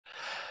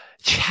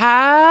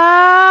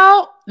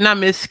Child. Now,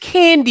 Miss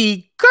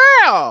Candy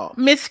girl,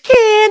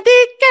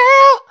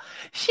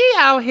 she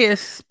out here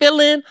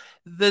spilling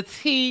the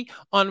tea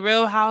on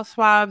Real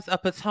Housewives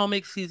of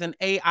Potomac season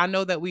 8. I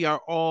know that we are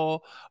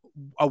all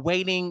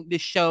awaiting the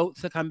show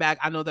to come back.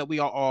 I know that we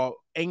are all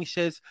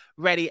anxious,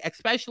 ready,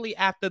 especially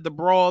after the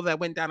brawl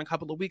that went down a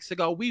couple of weeks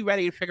ago. We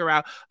ready to figure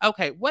out,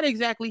 okay, what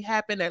exactly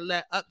happened that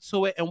led up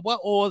to it and what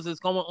else is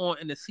going on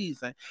in the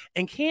season.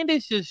 And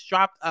Candiace just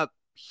dropped a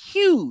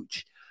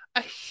huge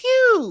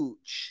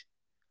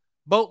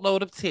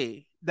boatload of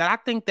tea that I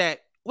think that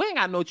we ain't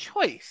got no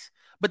choice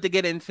but to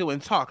get into and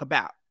talk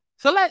about.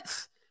 So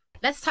let's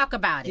talk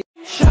about it.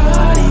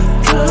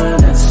 Shawty,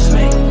 gonna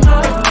swing my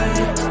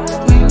way.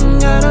 We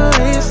ain't gotta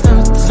waste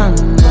no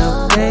time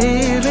now,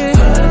 baby.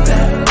 Put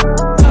that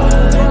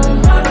all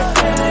in my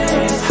face. I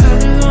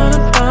just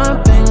wanna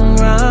bump and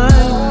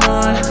grind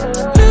on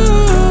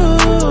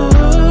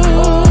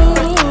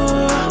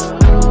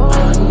you,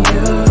 on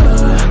you.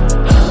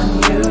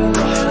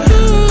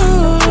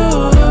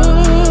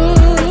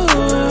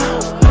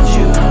 Put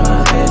you on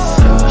my face,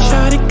 so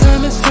shawty,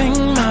 gonna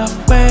swing my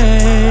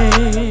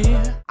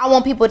way. I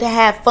want people to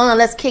have fun.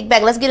 Let's kick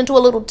back. Let's get into a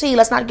little tea.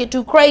 Let's not get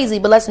too crazy,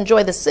 but let's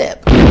enjoy the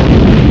sip.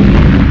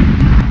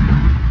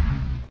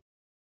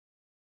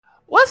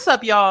 What's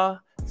up, y'all?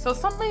 So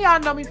some of y'all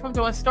know me from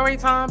doing story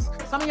times,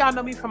 some of y'all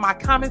know me from my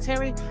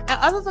commentary, and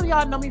others of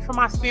y'all know me from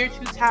my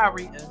spiritual tarot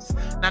readings.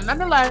 Now,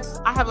 nonetheless,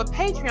 I have a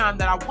Patreon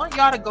that I want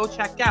y'all to go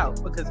check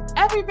out because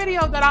every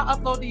video that I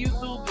upload to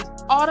YouTube is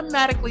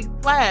automatically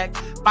flagged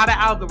by the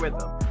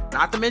algorithm.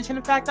 Not to mention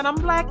the fact that I'm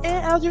black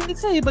and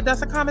LGBT, but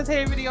that's a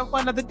commentary video for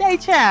another day,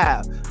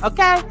 child.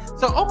 Okay?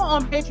 So over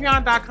on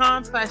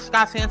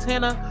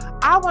patreon.com/SkySantana,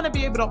 I want to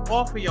be able to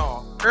offer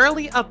y'all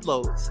early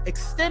uploads,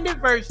 extended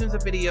versions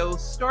of videos,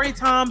 story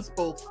times,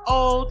 both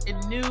old and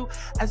new,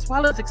 as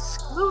well as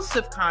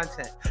exclusive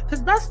content.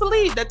 Because best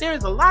believe that there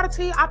is a lot of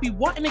tea I be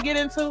wanting to get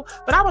into,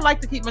 but I would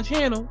like to keep my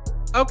channel.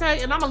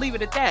 Okay? And I'm going to leave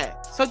it at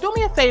that. So do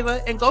me a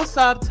favor and go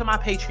sub to my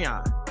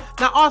Patreon.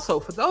 Now, also,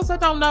 for those that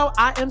don't know,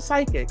 I am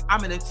psychic.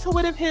 I'm an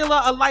intuitive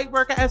healer, a light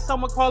worker, as some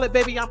would call it.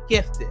 Baby, I'm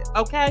gifted,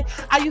 okay?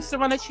 I used to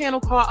run a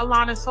channel called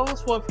Alana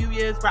Souls for a few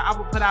years where I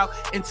would put out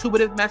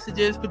intuitive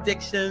messages,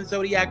 predictions,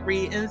 zodiac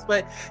readings.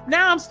 But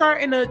now I'm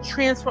starting to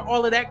transfer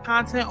all of that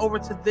content over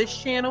to this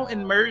channel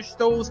and merge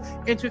those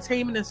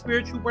entertainment and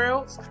spiritual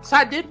worlds. So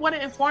I did want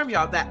to inform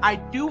y'all that I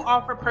do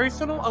offer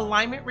personal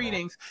alignment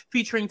readings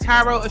featuring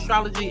tarot,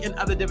 astrology, and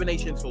other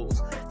divination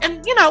tools.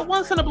 And, you know,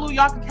 once in a blue,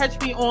 y'all can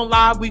catch me on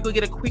live. We could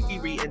get a quickie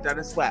reading done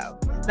as well.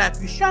 Now, if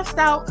you're stressed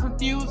out,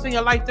 confused in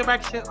your life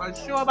direction,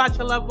 unsure about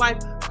your love life,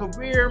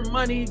 career,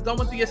 money, going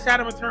through your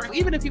Saturn return,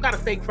 even if you got a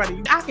fake friend of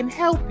you, I can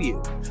help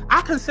you.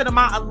 I consider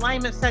my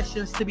alignment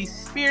sessions to be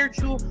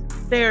spiritual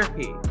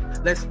therapy.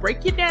 Let's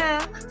break you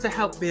down to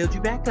help build you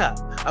back up.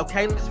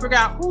 Okay, let's figure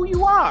out who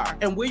you are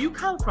and where you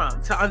come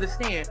from to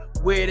understand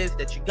where it is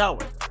that you're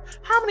going.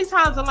 How many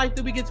times in life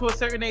do we get to a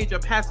certain age or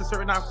past a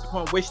certain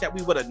obstacle and wish that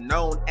we would have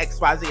known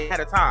XYZ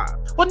ahead of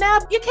time? Well, now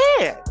you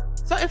can.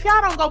 So if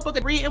y'all don't go book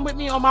a reading with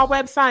me on my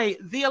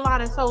website,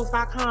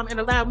 thealignedSouls.com, and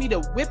allow me to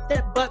whip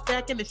that butt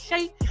back into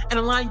shape and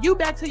align you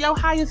back to your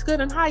highest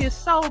good and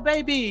highest soul,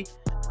 baby.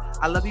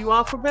 I love you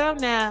all for real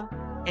now.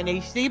 And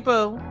HD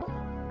boo.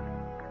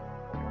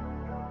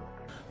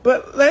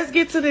 But let's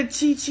get to the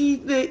chi-chi,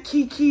 the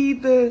kiki,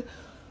 the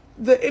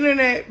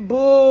internet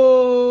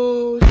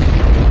bull.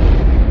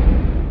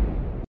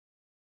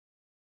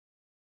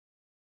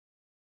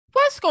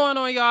 What's going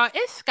on, y'all?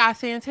 It's Sky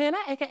Santana,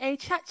 aka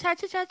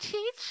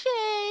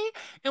Cha-Cha-Cha-Cha-Chi-Chi,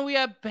 and we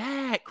are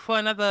back for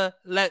another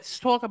Let's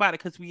Talk About It,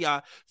 because we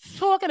are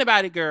talking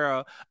about it,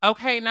 girl.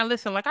 Okay, now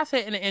listen, like I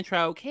said in the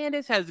intro,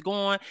 Candiace has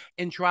gone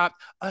and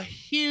dropped a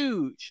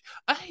huge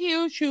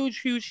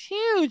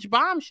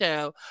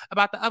bombshell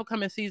about the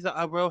upcoming season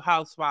of Real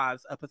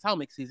Housewives of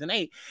Potomac season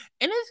 8,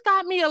 and it's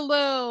got me a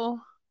little,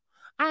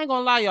 I ain't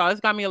gonna lie, y'all,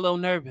 it's got me a little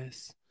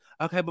nervous.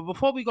 Okay, but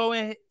before we go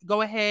ahead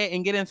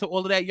and get into all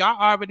of that, y'all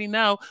already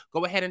know,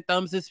 go ahead and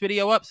thumbs this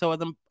video up so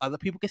other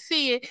people can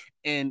see it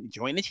and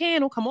join the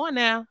channel. Come on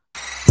now.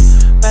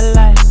 Red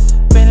light,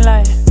 green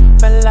light,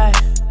 red light,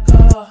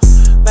 oh.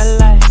 Red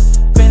light,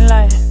 green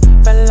light,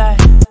 red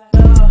light,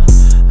 oh.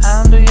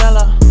 I don't do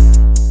yellow,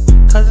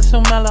 cause it's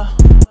so mellow.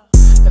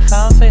 If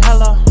I don't say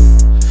hello,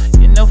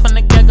 you know from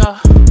the get-go.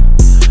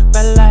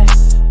 Red light,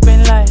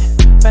 green light,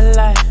 red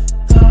light,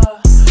 oh.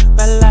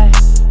 Red light,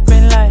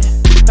 green light,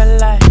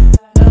 red light.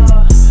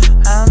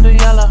 I don't do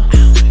yellow,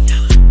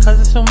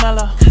 cause it's so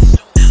mellow.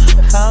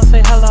 If I don't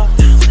say hello,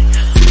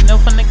 you know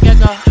from the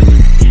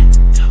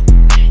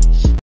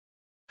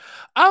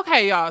get-go.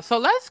 Okay, y'all, so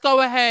let's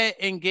go ahead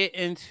and get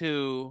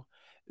into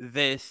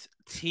this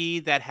tea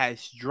that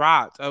has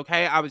dropped.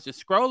 Okay, I was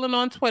just scrolling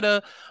on Twitter,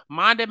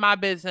 minding my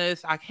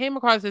business. I came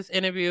across this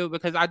interview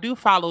because I do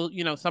follow,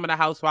 you know, some of the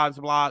Housewives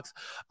blogs.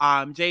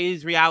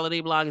 Jay's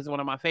reality blog is one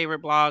of my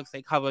favorite blogs.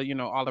 They cover, you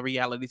know, all the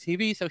reality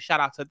TV, so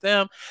shout out to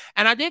them.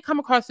 And I did come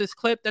across this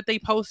clip that they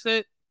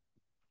posted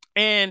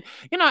And,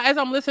 as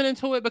I'm listening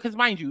to it, because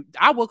mind you,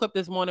 I woke up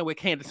this morning with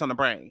Candiace on the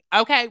brain.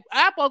 Okay.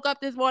 I woke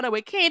up this morning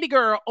with Candy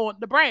Girl on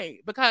the brain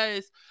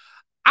because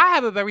I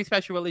have a very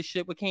special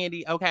relationship with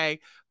Candy.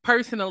 Okay.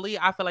 Personally,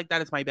 I feel like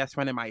that is my best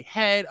friend in my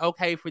head.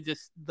 Okay.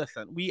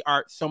 Listen, we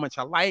are so much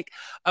alike.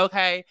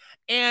 Okay.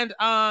 And,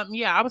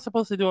 yeah, I was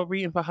supposed to do a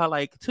reading for her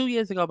like 2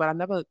 years ago, but I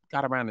never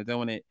got around to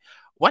doing it.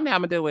 One day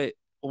I'm going to do it.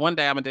 One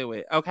day I'm going to do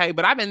it. Okay.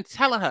 But I've been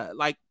telling her,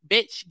 like,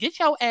 bitch, get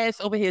your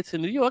ass over here to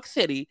New York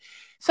City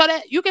so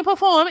that you can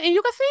perform and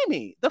you can see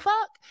me. The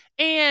fuck?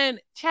 And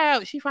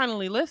child, she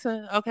finally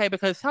listened. Okay.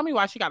 Because tell me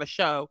why she got a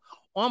show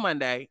on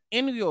Monday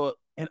in New York.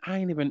 And I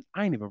ain't even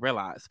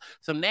realize.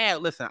 So now,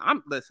 listen,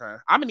 I'm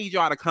gonna need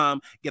y'all to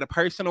come get a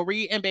personal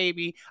reading,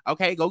 baby.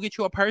 Okay, go get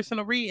you a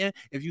personal reading.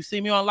 If you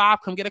see me on live,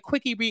 come get a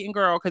quickie reading,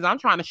 girl, because I'm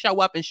trying to show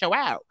up and show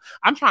out.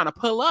 I'm trying to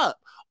pull up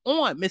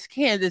on Miss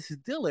Candiace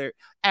Dillard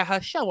at her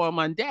show on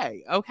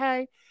Monday.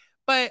 Okay,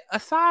 but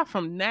aside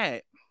from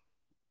that,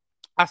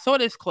 I saw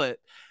this clip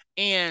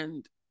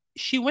and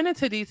she went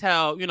into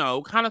detail,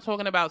 kind of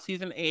talking about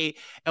season 8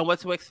 and what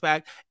to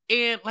expect.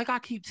 And like I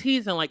keep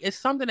teasing, like it's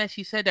something that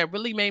she said that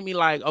really made me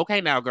like, okay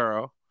now,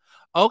 girl.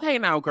 Okay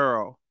now,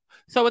 girl.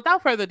 So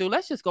without further ado,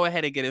 let's just go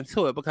ahead and get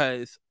into it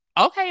because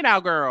okay now,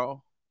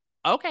 girl.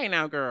 Okay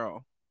now,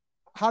 girl.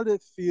 How did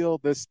it feel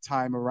this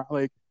time around?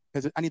 Like,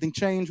 has anything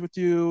changed with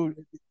you?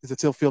 Does it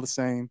still feel the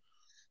same?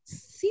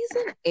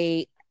 Season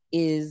 8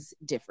 is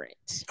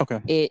different.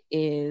 Okay.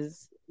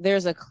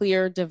 There's a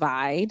clear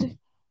divide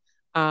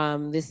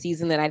this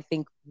season that I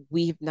think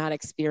we've not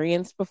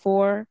experienced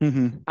before.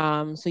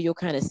 Mm-hmm. So you'll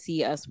kind of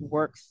see us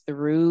work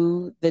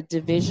through the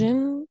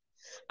division.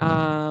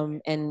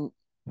 And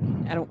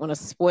I don't want to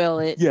spoil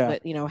it,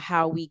 but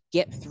how we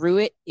get through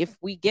it, if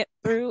we get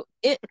through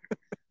it.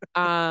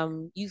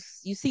 You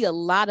see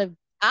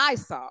I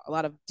saw a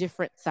lot of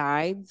different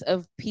sides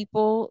of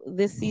people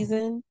this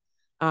season.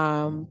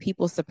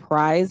 People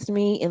surprised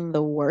me in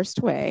the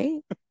worst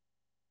way.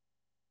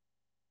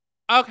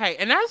 Okay,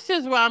 and that's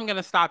just where I'm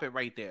gonna stop it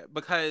right there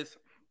because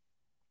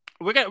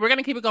we're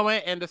gonna keep it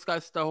going and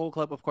discuss the whole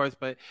clip, of course.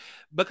 But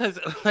because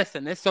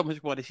listen, there's so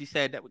much more that she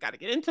said that we got to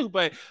get into.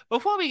 But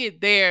before we get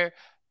there,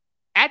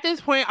 at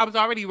this point, I was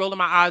already rolling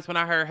my eyes when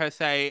I heard her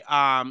say,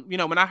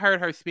 when I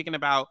heard her speaking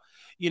about,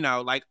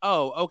 like,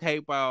 oh,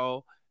 okay,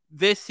 well,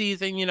 this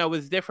season,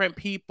 was different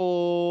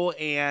people,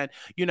 and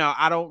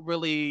I don't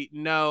really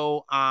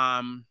know.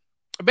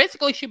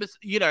 Basically, she was,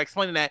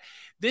 explaining that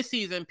this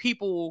season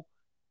people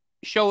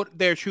showed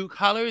their true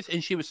colors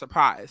and she was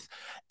surprised.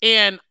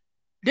 And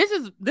this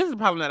is a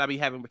problem that I be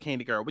having with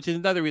Candy Girl, which is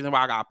another reason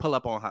why I gotta pull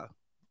up on her.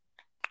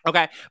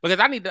 Okay, because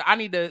I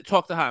need to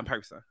talk to her in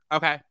person.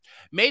 Okay,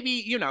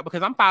 maybe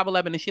because I'm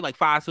 5'11" and she like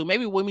 5'2".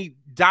 Maybe when we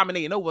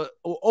dominating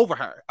over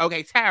her,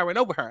 okay, towering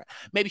over her,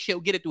 maybe she'll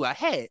get it through her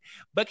head.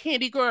 But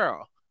Candy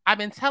Girl, I've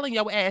been telling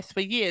your ass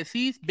for years,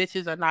 these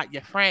bitches are not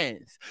your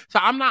friends. So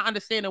I'm not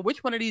understanding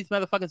which one of these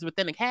motherfuckers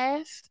within the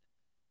cast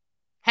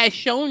has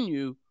shown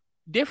you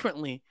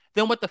differently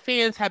than what the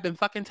fans have been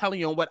fucking telling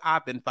you and what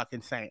I've been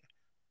fucking saying.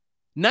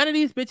 None of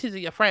these bitches are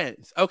your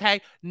friends,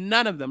 okay?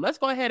 None of them. Let's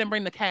go ahead and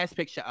bring the cast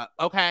picture up,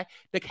 okay?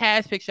 The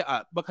cast picture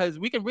up, because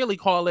we can really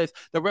call this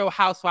the Real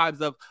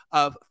Housewives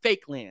of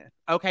fake land,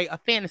 okay? A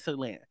fantasy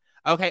land,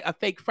 okay? A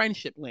fake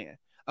friendship land,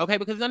 okay?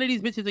 Because none of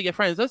these bitches are your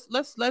friends.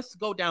 Let's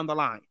go down the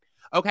line.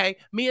 Okay,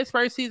 Mia's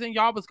first season,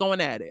 y'all was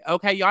going at it.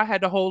 Okay, y'all had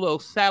the whole little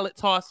salad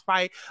toss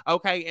fight.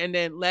 Okay, and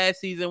then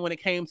last season, when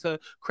it came to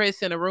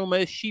Chris and the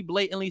rumors, she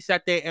blatantly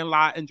sat there and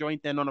lied and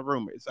joined in on the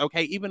rumors.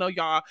 Okay, even though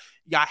y'all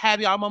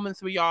have y'all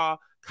moments where y'all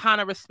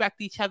kind of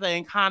respect each other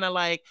and kind of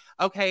like,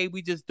 okay,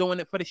 we just doing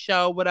it for the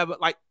show, whatever.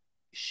 Like,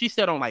 she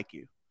still don't like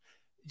you.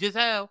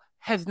 Giselle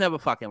has never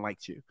fucking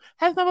liked you.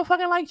 Has never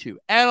fucking liked you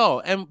at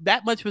all. And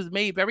that much was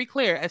made very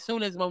clear. As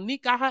soon as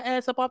Monique got her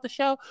ass up off the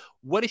show,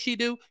 what did she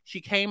do?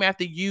 She came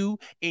after you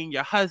and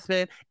your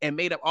husband and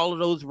made up all of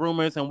those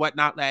rumors and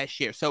whatnot last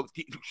year. So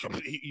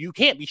you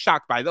can't be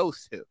shocked by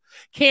those two.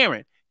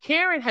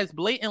 Karen has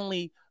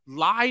blatantly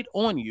lied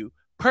on you,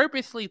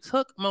 purposely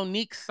took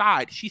Monique's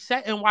side. She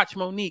sat and watched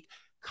Monique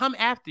come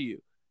after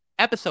you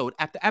episode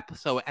after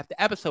episode after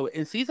episode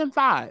in season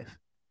 5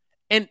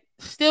 and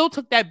still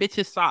took that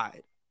bitch's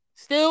side.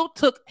 Still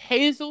took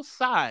Hazel's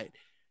side.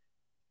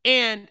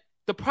 And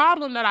the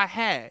problem that I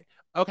had,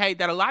 okay,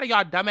 that a lot of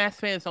y'all dumbass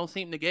fans don't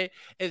seem to get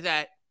is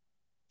that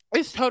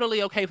it's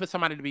totally okay for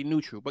somebody to be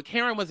neutral, but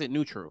Karen wasn't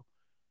neutral.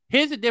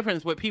 Here's the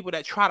difference with people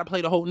that try to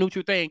play the whole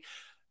neutral thing.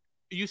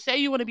 You say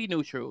you want to be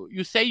neutral.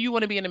 You say you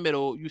want to be in the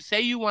middle. You say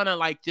you want to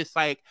like, just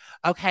like,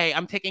 okay,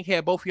 I'm taking care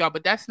of both of y'all,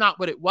 but that's not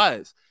what it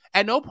was.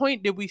 At no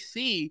point did we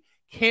see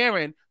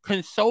Karen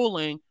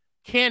consoling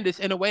Candiace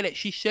in a way that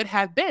she should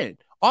have been.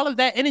 All of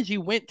that energy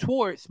went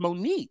towards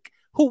Monique,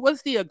 who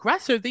was the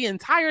aggressor the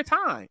entire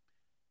time.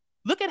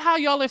 Look at how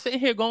y'all are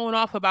sitting here going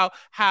off about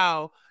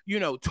how,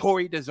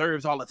 Tori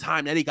deserves all the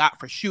time that he got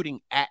for shooting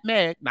at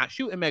Meg. Not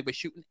shooting Meg, but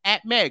shooting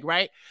at Meg,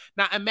 right?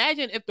 Now,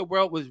 imagine if the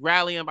world was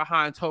rallying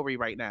behind Tori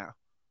right now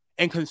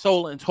and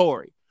consoling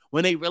Tori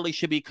when they really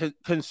should be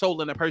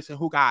consoling the person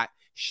who got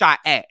shot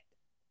at.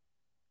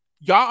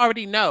 y'all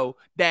already know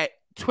that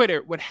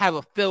Twitter would have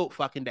a field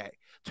fucking day.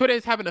 Twitter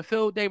is having a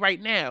field day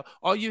right now.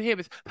 All you hear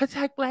is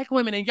protect black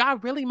women, and y'all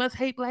really must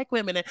hate black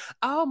women. And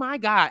oh my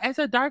God, as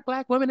a dark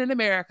black woman in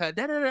America,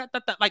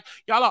 like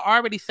y'all are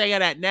already saying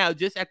that now,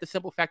 just at the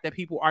simple fact that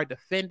people are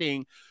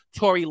defending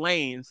Tory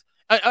Lanez.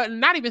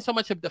 Not even so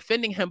much of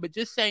defending him, but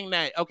just saying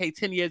that, okay,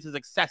 10 years is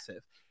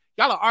excessive.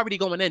 Y'all are already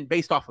going in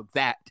based off of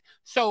that.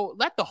 So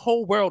let the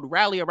whole world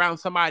rally around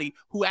somebody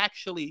who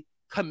actually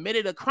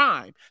committed a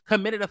crime,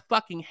 committed a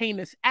fucking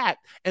heinous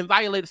act, and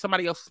violated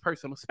somebody else's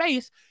personal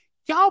space.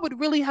 Y'all would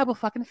really have a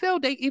fucking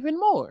field day even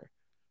more.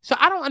 So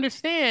I don't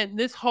understand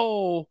this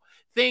whole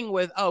thing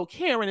with, oh,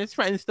 Karen is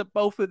friends to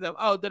both of them.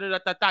 Oh,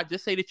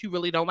 Just say that you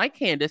really don't like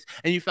Candiace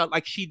and you felt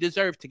like she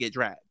deserved to get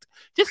dragged.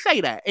 Just say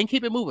that and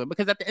keep it moving,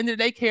 because at the end of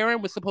the day,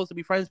 Karen was supposed to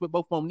be friends with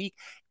both Monique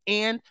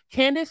and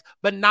Candiace,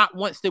 but not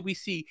once did we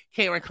see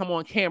Karen come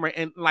on camera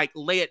and like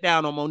lay it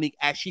down on Monique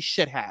as she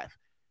should have.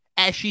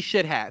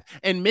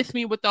 And miss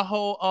me with the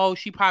whole, oh,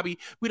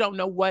 we don't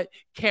know what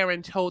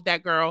Karen told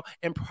that girl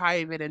in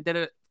private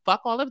and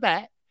fuck all of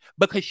that,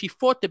 because she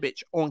fought the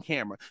bitch on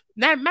camera.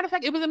 Now, matter of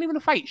fact, it wasn't even a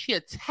fight. She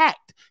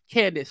attacked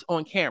Candiace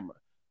on camera.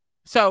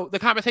 So the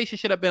conversation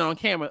should have been on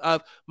camera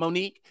of,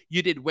 Monique,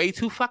 you did way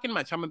too fucking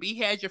much. I'm going to be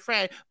here as your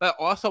friend, but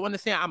also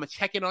understand I'm going to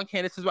check in on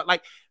Candiace as well.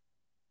 Like,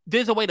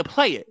 there's a way to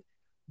play it,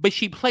 but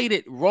she played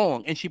it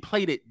wrong and she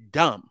played it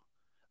dumb.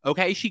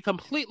 Okay? She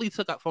completely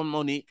took up from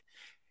Monique,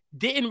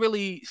 didn't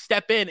really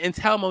step in and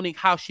tell Monique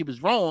how she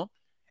was wrong,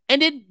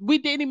 and then we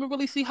didn't even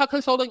really see her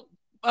consoling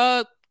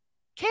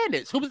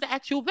Candiace, who was the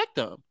actual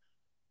victim.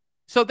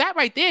 So that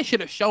right there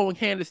should have shown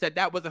Candiace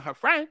that wasn't her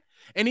friend.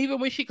 And even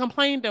when she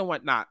complained and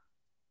whatnot,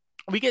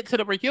 we get to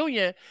the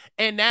reunion,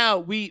 and now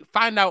we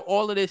find out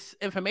all of this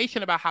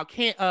information about how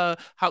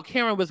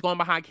Karen was going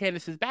behind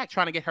Candiace's back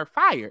trying to get her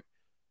fired.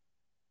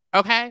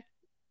 Okay?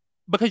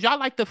 Because y'all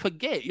like to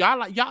forget.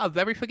 Y'all are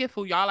very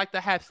forgetful. Y'all like to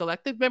have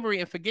selective memory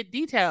and forget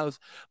details.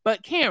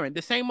 But Karen,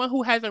 the same one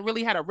who hasn't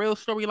really had a real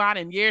storyline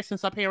in years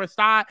since her parents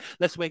died,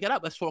 let's wake it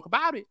up. Let's talk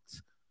about it.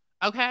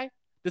 Okay?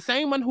 The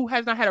same one who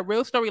has not had a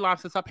real storyline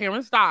since her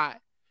parents died.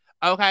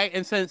 Okay?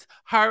 And since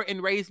her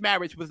and Ray's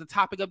marriage was the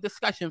topic of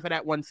discussion for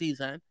that one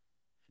season.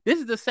 This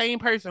is the same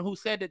person who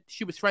said that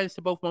she was friends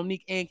to both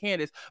Monique and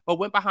Candiace, but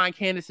went behind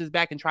Candiace's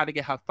back and tried to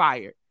get her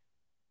fired.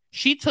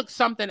 She took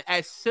something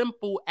as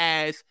simple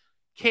as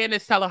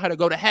Candiace telling her to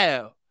go to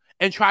hell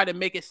and tried to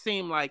make it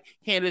seem like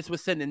Candiace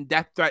was sending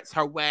death threats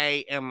her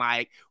way and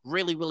like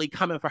really, really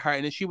coming for her.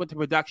 And then she went to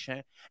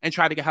production and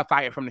tried to get her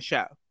fired from the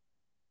show.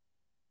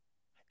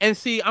 And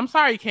see, I'm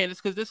sorry,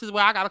 Candiace, because this is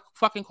where I gotta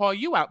fucking call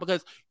you out,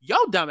 because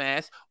your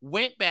dumbass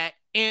went back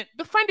and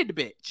befriended the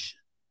bitch.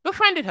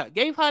 Befriended her,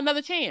 gave her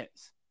another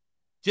chance.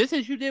 Just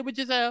as you did with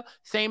Giselle,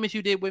 same as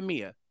you did with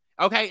Mia.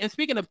 Okay? And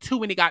speaking of too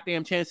many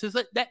goddamn chances,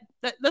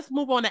 let's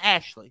move on to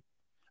Ashley.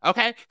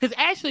 Okay? Because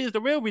Ashley is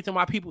the real reason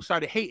why people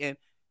started hating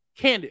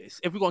Candiace,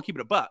 if we're going to keep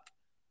it a buck.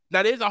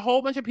 Now, there's a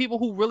whole bunch of people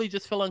who really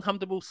just feel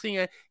uncomfortable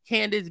seeing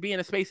Candiace be in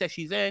a space that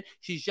she's in.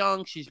 She's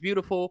young, she's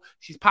beautiful,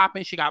 she's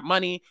popping, she got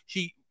money,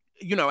 she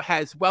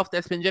has wealth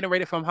that's been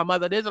generated from her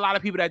mother. There's a lot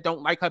of people that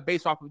don't like her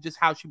based off of just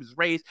how she was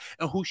raised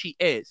and who she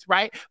is,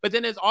 right? But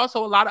then there's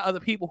also a lot of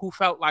other people who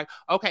felt like,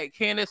 okay,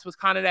 Candiace was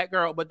kind of that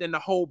girl, but then the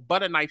whole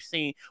butter knife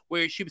scene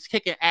where she was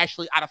kicking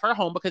Ashley out of her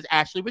home because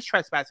Ashley was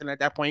trespassing at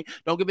that point.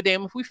 Don't give a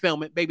damn if we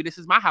film it. Baby, this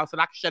is my house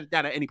and I can shut it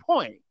down at any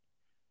point.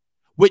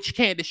 Which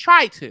Candiace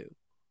tried to.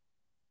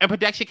 And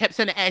production kept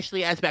sending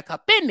Ashley ass back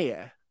up in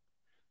there.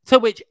 To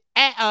which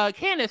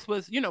Candiace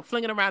was,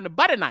 flinging around the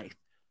butter knife.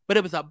 But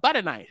it was a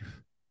butter knife.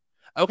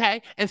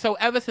 Okay, and so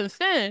ever since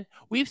then,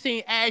 we've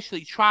seen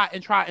Ashley try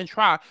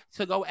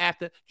to go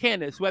after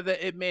Candiace, whether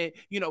it meant,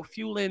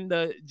 fueling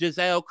the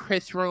Giselle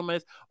Chris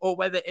rumors, or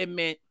whether it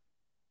meant,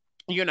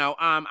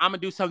 I'm gonna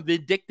do some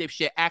vindictive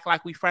shit, act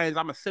like we friends.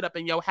 I'm gonna sit up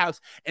in your house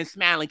and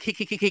smile and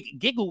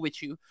giggle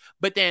with you,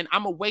 but then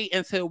I'm gonna wait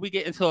until we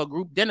get into a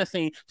group dinner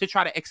scene to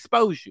try to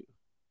expose you.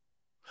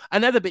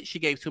 Another bitch she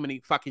gave too many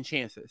fucking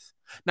chances.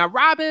 Now,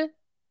 Robin,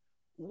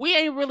 we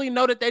ain't really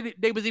know that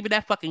they was even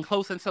that fucking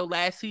close until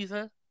last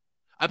season.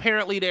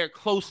 Apparently, they're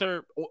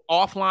closer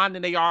offline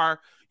than they are,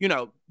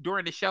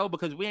 during the show,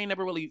 because we ain't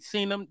never really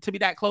seen them to be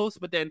that close.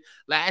 But then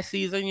last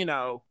season,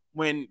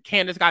 when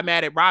Candiace got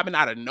mad at Robin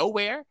out of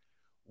nowhere,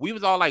 we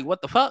was all like,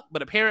 what the fuck?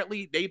 But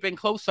apparently, they've been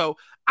close. So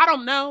I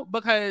don't know,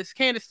 because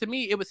Candiace, to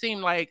me, it would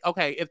seem like,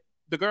 okay, if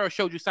the girl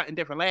showed you something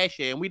different last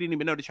year and we didn't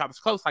even know that y'all was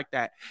close like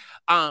that,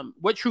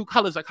 what true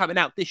colors are coming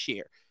out this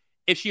year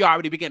if she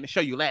already began to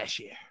show you last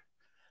year?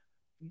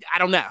 I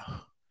don't know.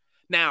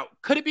 Now,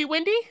 could it be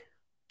Wendy?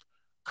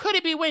 Could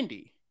it be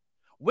Wendy?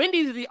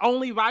 Wendy's the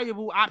only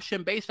viable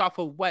option based off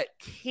of what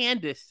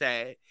Candiace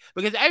said,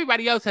 because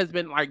everybody else has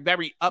been like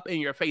very up in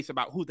your face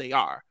about who they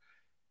are.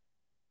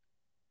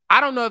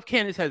 I don't know if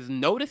Candiace has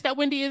noticed that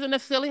Wendy isn't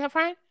necessarily her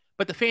friend,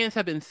 but the fans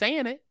have been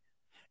saying it.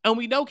 And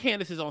we know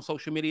Candiace is on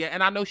social media,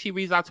 and I know she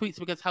reads our tweets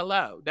because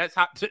that's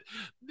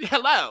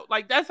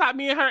how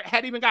me and her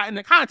had even gotten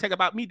in contact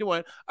about me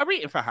doing a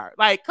reading for her.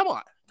 Like, come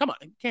on.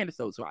 Candiace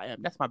knows who I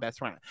am. That's my best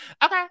friend.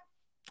 Okay,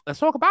 let's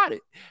talk about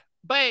it.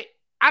 But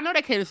I know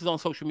that Candiace is on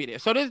social media,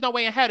 so there's no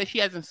way in hell that she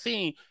hasn't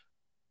seen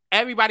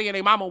everybody and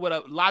their mama with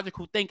a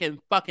logical thinking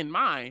fucking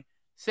mind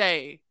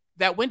say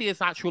that Wendy is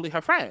not truly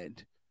her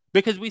friend.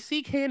 Because we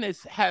see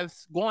Candiace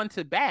has gone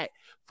to bat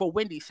for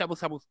Wendy several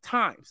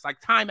times, like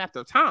time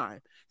after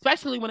time,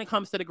 especially when it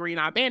comes to the Green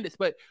Eye Bandits.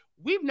 But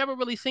we've never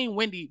really seen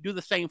Wendy do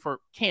the same for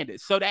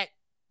Candiace. So that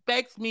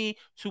begs me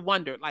to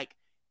wonder, like,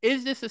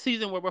 is this a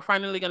season where we're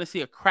finally going to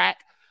see a crack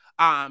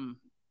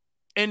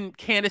in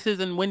Candiace's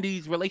and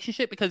Wendy's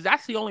relationship? Because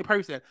that's the only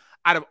person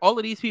out of all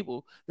of these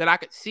people that I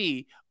could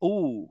see,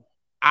 ooh,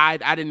 I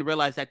didn't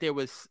realize that there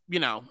was, you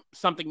know,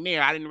 something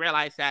there. I didn't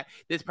realize that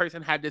this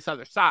person had this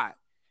other side.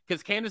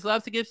 Because Candiace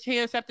loves to give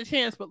chance after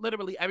chance, but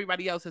literally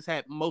everybody else has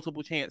had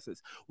multiple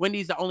chances.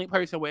 Wendy's the only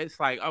person where it's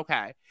like,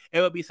 okay, it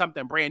would be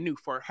something brand new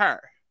for her.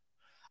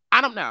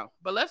 I don't know,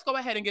 but let's go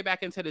ahead and get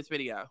back into this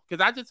video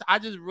because I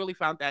just really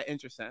found that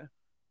interesting.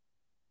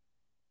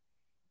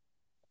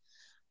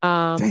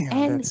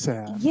 Damn, that's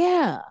sad.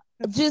 Yeah,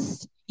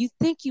 just you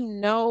think you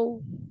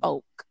know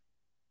folk,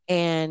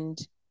 and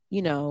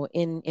you know,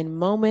 in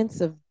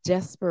moments of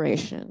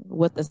desperation,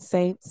 what the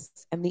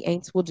saints and the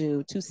ain'ts will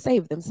do to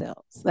save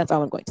themselves. That's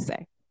all I'm going to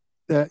say.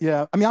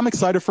 Yeah, I mean, I'm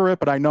excited for it,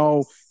 but I know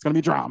it's gonna be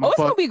drama. Oh, it's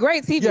gonna be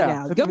great TV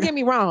now. Don't get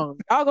me wrong.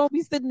 Y'all gonna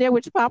be sitting there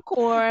with your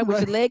popcorn,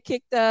 with your leg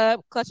kicked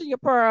up, clutching your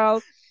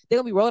pearls. They're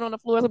gonna be rolling on the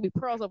floor. There'll be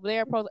pearls over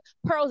there,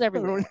 pearls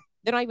everywhere.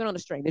 They're not even on the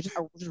string. They're just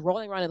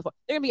rolling around in the floor.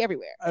 They're gonna be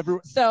everywhere.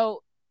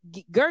 So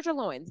gird your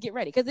loins, get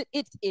ready, because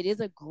it is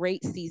a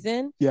great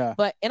season. Yeah.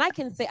 But I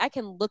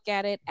can look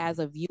at it as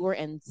a viewer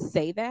and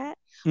say that,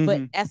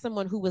 but as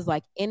someone who was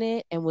like in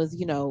it and was,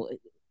 you know,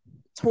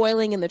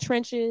 toiling in the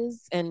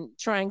trenches and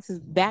trying to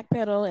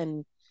backpedal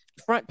and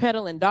front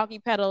pedal and doggy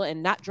pedal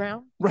and not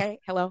drown. Okay,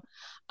 hello.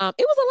 It was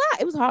a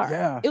lot. It was hard.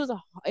 Yeah.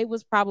 It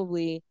was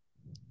probably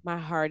my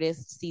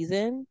hardest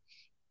season,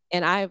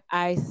 and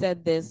I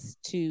said this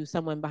to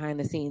someone behind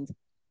the scenes.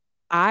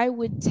 I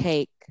would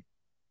take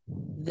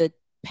the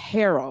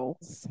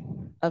perils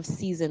of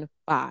season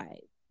 5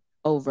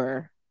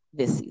 over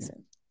this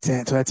season.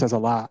 Damn, so that says a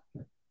lot.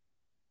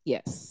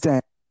 Yes.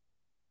 Damn.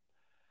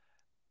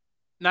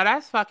 Now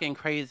that's fucking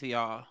crazy,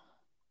 y'all.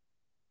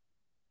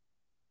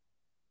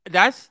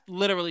 That's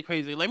literally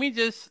crazy. Let me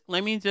just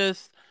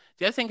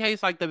in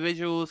case like the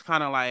visuals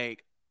kind of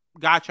like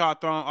got y'all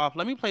thrown off.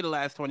 Let me play the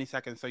last 20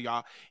 seconds so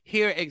y'all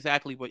hear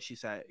exactly what she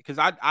said. Because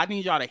I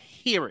need y'all to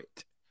hear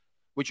it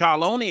with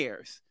y'all own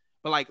ears.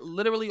 But like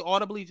literally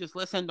audibly, just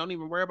listen. Don't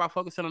even worry about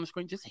focusing on the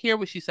screen. Just hear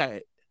what she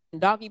said.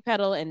 Doggy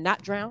pedal and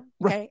not drown.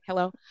 Okay,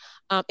 hello.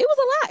 It was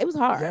a lot. It was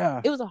hard.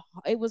 Yeah.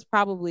 It was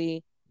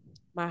probably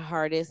my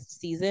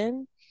hardest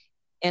season,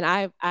 and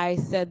I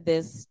said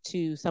this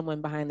to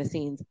someone behind the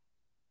scenes.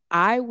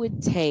 I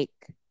would take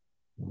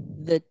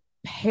the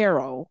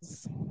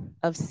perils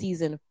of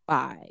season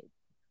 5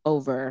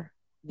 over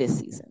this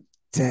season.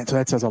 Damn, so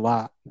that says a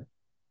lot.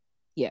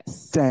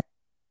 Yes. Damn.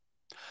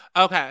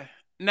 Okay,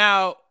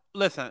 now.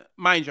 Listen,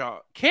 mind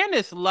y'all,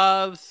 Candiace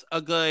loves a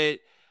good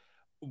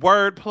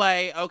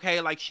wordplay,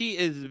 okay? Like she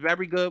is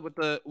very good with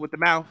the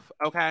mouth,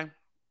 okay?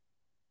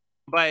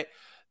 But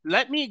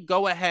let me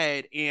go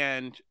ahead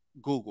and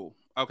Google,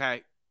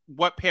 okay,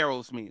 what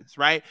perils means,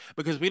 right?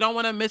 Because we don't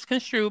want to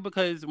misconstrue,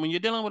 because when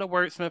you're dealing with a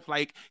wordsmith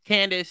like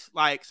Candiace,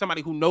 like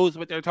somebody who knows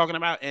what they're talking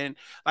about, and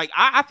like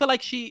I feel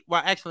like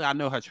actually I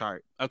know her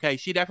chart, okay?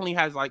 She definitely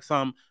has like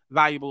some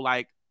valuable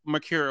like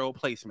mercurial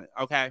placement,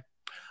 okay?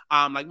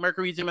 Like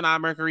Mercury, Gemini,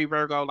 Mercury,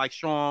 Virgo, like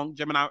strong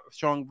Gemini,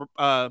 strong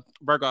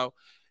Virgo.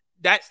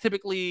 That's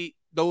typically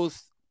those,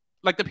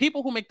 like the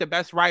people who make the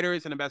best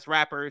writers and the best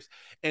rappers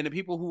and the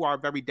people who are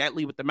very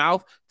deadly with the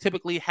mouth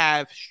typically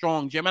have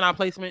strong Gemini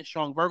placements,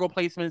 strong Virgo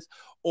placements,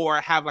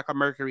 or have like a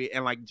Mercury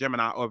and like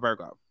Gemini or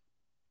Virgo.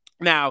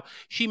 Now,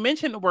 she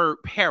mentioned the word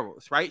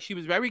perils, right? She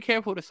was very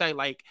careful to say,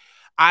 like,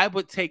 I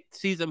would take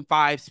season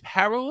 5's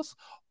perils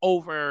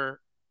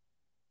over,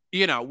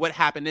 you know, what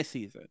happened this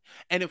season.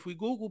 And if we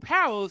Google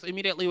perils,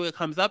 immediately what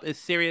comes up is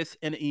serious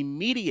and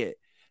immediate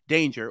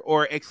danger,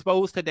 or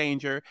exposed to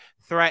danger,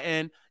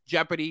 threaten,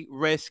 jeopardy,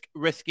 risk,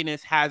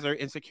 riskiness, hazard,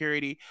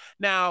 insecurity.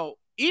 Now,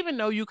 even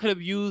though you could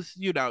have used,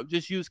 you know,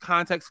 just use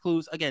context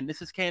clues. Again,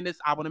 this is Candiace.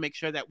 I want to make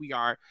sure that we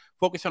are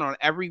focusing on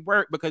every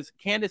word, because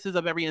Candiace is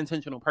a very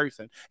intentional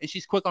person and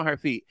she's quick on her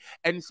feet.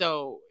 And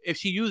so if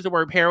she used the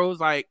word perils,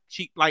 like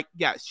she's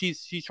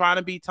trying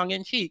to be tongue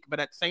in cheek, but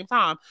at the same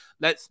time,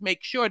 let's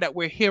make sure that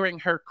we're hearing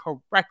her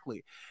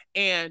correctly.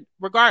 And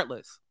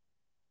regardless,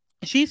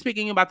 she's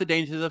speaking about the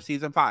dangers of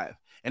season 5.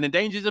 And the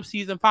dangers of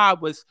season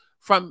 5 was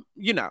from,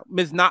 you know,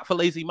 Ms. Not for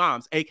Lazy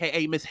Moms,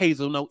 aka Miss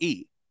Hazel No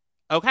E.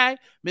 Okay,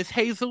 Miss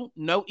Hazel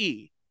No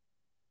E,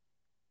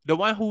 the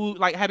one who,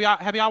 like, have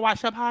y'all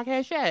watched her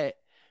podcast yet?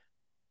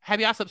 Have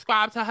y'all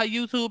subscribed to her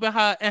YouTube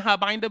and her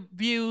Binder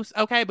views?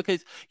 Okay,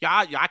 because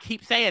y'all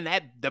keep saying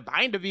that the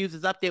Binder views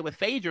is up there with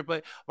Phaedra,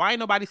 but why ain't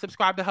nobody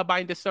subscribed to her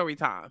Binder Story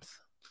Times?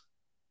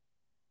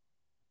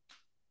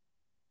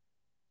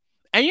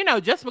 And you know,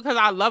 just because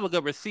I love a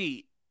good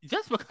receipt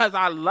just because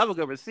I love a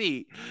good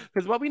receipt.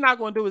 Because what we're not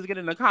going to do is get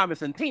in the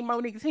comments and Team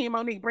Monique,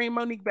 bring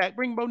Monique back,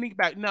 bring Monique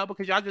back. No,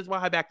 because y'all just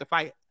want her back to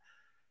fight.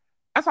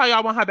 That's all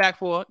y'all want her back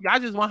for. Y'all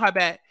just want her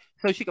back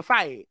so she can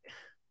fight.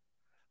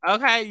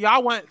 Okay,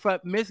 y'all want for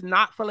Miss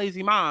Not for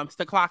Lazy Moms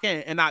to clock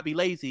in and not be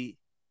lazy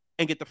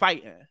and get the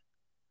fighting.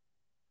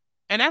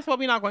 And that's what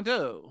we're not going to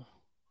do.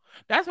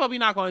 That's what we're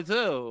not going to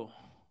do.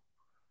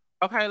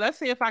 Okay, let's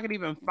see if I can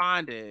even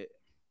find it.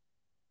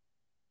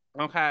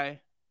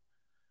 Okay.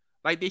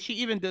 Like, did she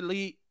even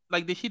delete,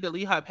 like, did she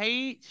delete her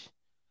page?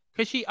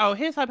 Because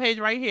here's her page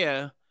right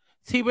here.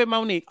 Tea with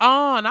Monique.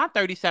 Oh, not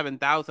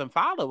 37,000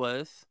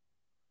 followers.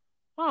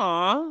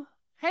 Aw,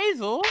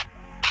 Hazel.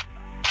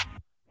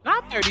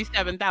 Not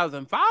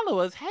 37,000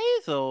 followers,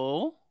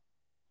 Hazel.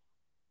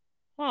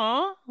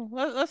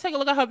 Let's take a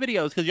look at her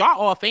videos because y'all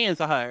all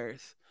fans of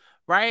hers,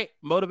 right?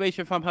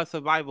 Motivation from her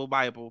survival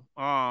Bible.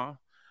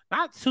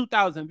 Not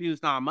 2,000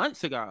 views 9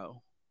 months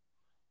ago.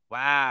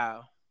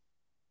 Wow.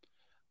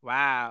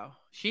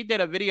 She did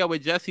a video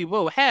with Jessie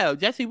Woo. Hell,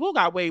 Jessie Woo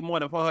got way more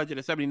than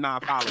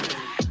 479 followers.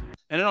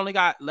 And it only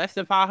got less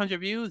than 500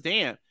 views.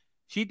 Damn.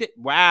 She did.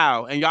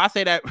 Wow. And y'all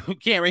say that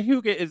Karen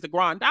Huger is the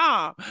grand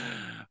dame.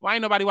 Why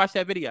ain't nobody watch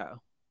that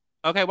video?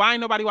 Okay, why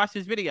ain't nobody watch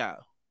this video?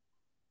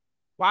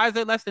 Why is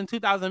it less than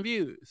 2,000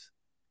 views?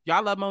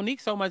 Y'all love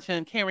Monique so much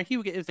and Karen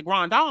Huger is the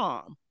grand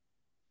dame.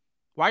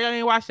 Why y'all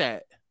ain't watch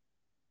that?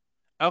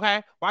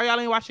 Okay, why y'all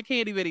ain't watch the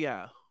Candy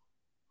video?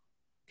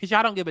 Because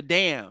y'all don't give a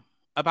damn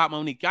about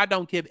Monique. Y'all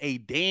don't give a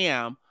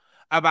damn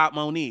about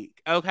Monique,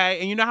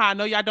 okay? And you know how I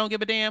know y'all don't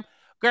give a damn?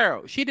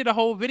 Girl, she did a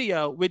whole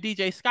video with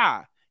DJ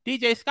Sky.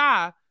 DJ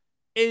Sky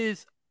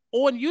is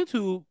on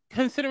YouTube,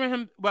 considering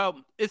him,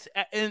 well,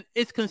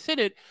 it's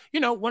considered,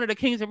 one of the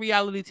kings of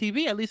reality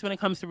TV, at least when it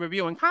comes to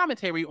reviewing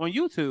commentary on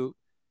YouTube.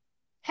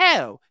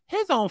 Hell,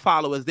 his own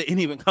followers didn't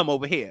even come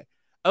over here,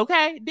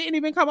 okay? Didn't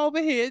even come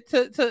over here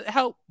to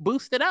help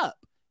boost it up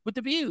with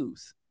the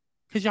views.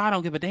 Because y'all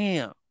don't give a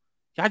damn.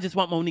 Y'all just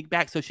want Monique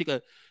back so she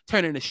could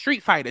turn into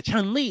Street Fighter,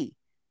 Chun-Li,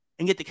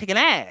 and get to kicking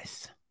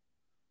ass.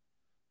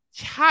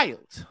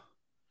 Child.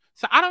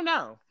 So I don't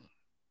know.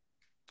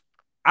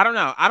 I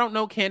don't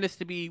know Candiace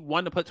to be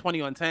one to put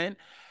 20 on 10.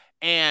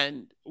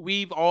 And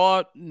we've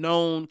all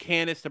known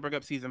Candiace to bring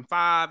up season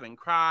 5 and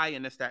cry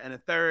and this, that, and the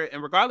third.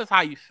 And regardless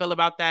how you feel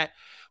about that,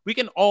 we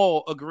can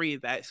all agree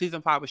that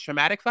season 5 was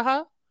traumatic for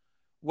her.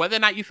 Whether or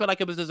not you feel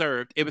like it was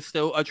deserved, it was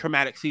still a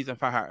traumatic season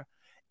for her.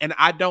 And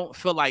I don't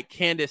feel like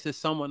Candiace is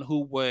someone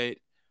who would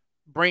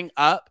bring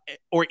up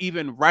or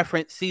even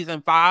reference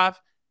season 5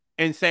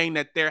 and saying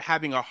that they're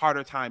having a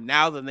harder time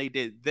now than they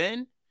did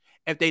then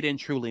if they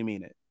didn't truly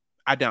mean it.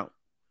 I don't.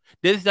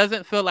 This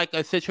doesn't feel like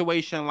a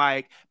situation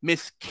like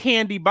Miss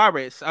Candy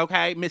Burris,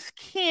 okay? Miss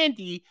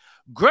Candy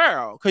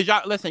girl. Because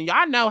y'all, listen,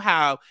 y'all know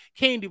how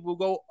Candy will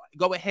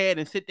go ahead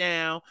and sit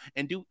down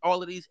and do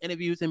all of these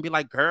interviews and be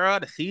like, girl,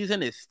 the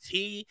season is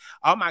tea.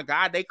 Oh my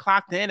God, they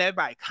clocked in.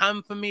 Everybody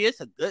come for me.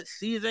 It's a good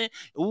season.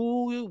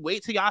 Ooh,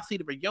 wait till y'all see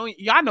the reunion.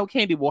 Y'all know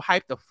Candy will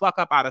hype the fuck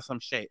up out of some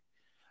shit.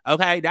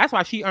 Okay, that's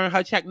why she earned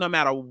her check no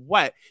matter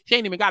what. She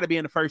ain't even got to be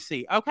in the first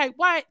seat. Okay,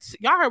 what?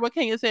 Y'all heard what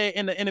Kenya said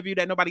in the interview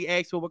that nobody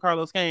asked for with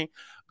Carlos King.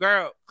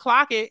 Girl,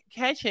 clock it,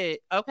 catch it,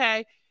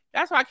 okay?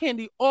 That's why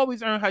Candy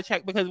always earned her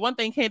check, because one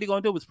thing Candy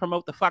gonna do is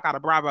promote the fuck out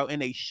of Bravo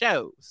in they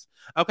shows.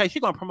 Okay, she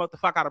gonna promote the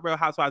fuck out of Real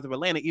Housewives of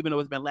Atlanta, even though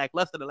it's been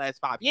lackluster the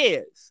last 5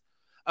 years.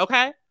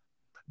 Okay?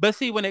 But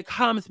see, when it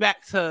comes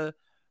back to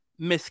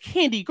Miss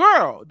Candy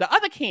girl, the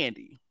other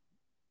Candy,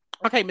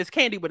 okay, Miss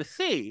Candy with a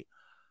C,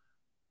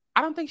 I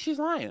don't think she's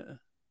lying.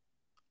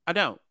 I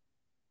don't.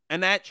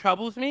 And that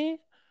troubles me.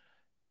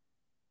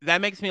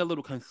 That makes me a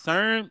little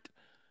concerned.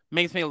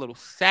 Makes me a little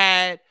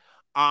sad.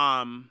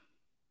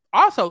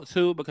 Also,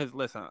 too, because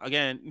listen,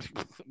 again,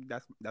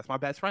 that's my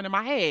best friend in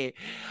my head.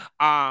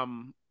 I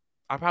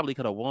probably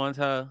could have warned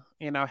her,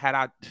 had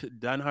I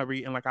done her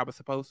reading like I was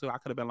supposed to. I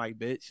could have been like,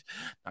 bitch,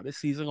 now this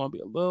season gonna be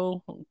a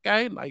little,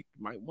 okay, like,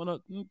 might wanna,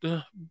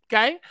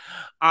 okay.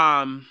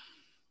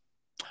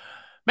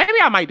 Maybe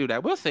I might do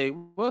that. We'll see.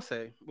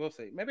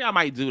 Maybe I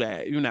might do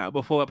that,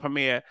 before a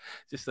premiere,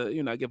 just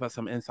to, give us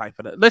some insight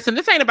for that. Listen,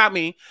 this ain't about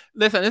me.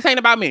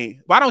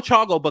 Why don't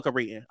y'all go book a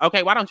reading?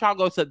 Okay. Why don't y'all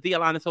go to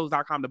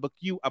thealonasouls.com to book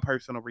you a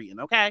personal reading?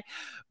 Okay.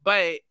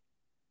 But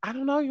I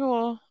don't know,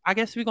 y'all. I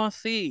guess we're going to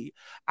see.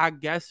 I'm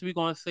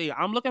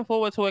looking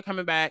forward to it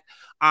coming back.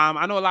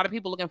 I know a lot of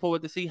people looking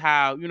forward to see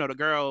how, the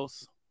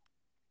girls,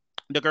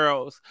 get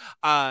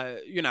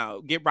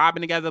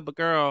robbing together. But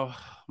girl,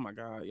 oh my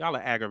God, y'all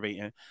are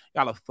aggravating.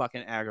 Y'all are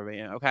fucking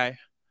aggravating, okay?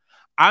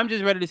 I'm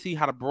just ready to see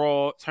how the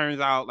brawl turns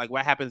out, like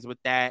what happens with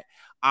that.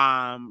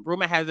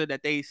 Rumor has it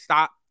that they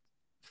stopped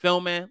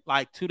filming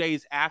like 2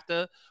 days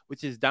after,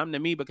 which is dumb to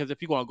me, because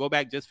if you're going to go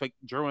back just for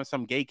drawing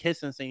some gay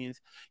kissing scenes,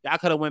 y'all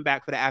could have went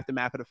back for the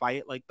aftermath of the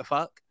fight, like the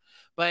fuck.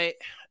 But,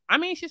 I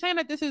mean, she's saying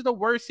that this is the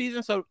worst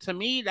season, so to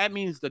me, that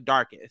means the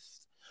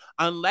darkest.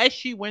 Unless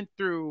she went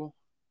through...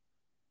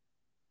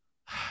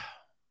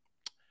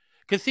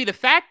 Because see, the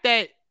fact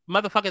that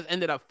motherfuckers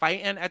ended up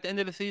fighting at the end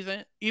of the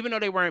season, even though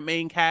they weren't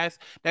main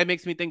cast. That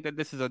makes me think that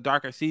this is a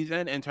darker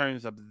season in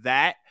terms of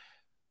that.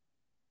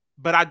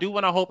 But I do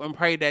want to hope and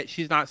pray that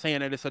she's not saying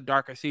that it's a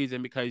darker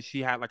season because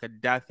she had like a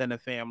death in the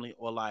family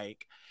or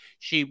like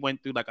she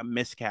went through like a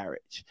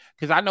miscarriage.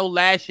 Because I know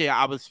last year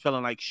I was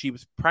feeling like she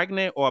was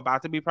pregnant or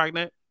about to be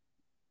pregnant.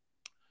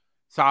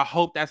 So I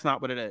hope that's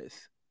not what it is.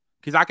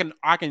 Because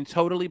I can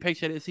totally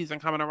picture this season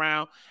coming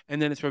around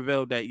and then it's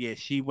revealed that, yeah,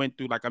 she went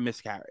through like a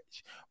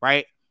miscarriage,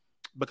 right?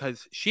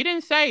 Because she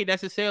didn't say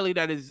necessarily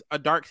that it's a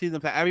dark season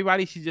for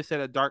everybody. She just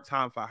said a dark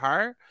time for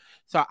her.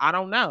 So I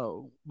don't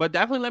know. But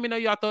definitely let me know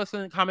y'all thoughts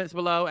in the comments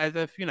below as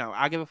if, you know,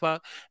 I give a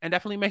fuck. And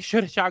definitely make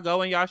sure that y'all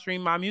go and y'all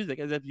stream my music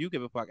as if you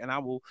give a fuck. And I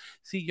will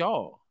see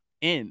y'all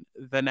in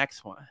the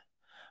next one.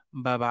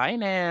 Bye-bye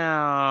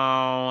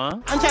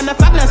now. I'm trying to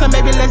fuck now, so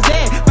baby, let's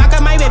dance. Fuck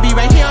up my baby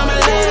right here on my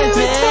legs.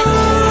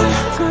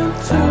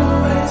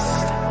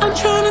 I'm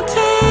trying to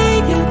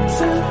take it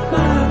to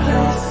my